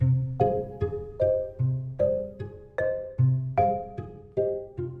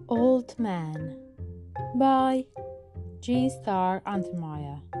by G. Star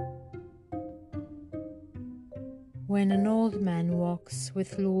Antmeyer. When an old man walks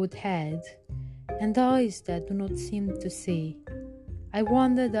with lowered head and eyes that do not seem to see, I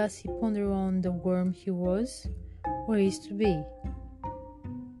wonder, does he ponder on the worm he was or is to be?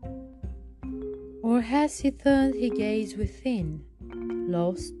 Or has he turned his gaze within,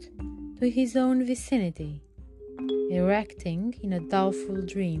 lost to his own vicinity, erecting in a doubtful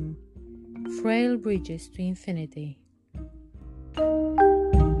dream frail bridges to infinity?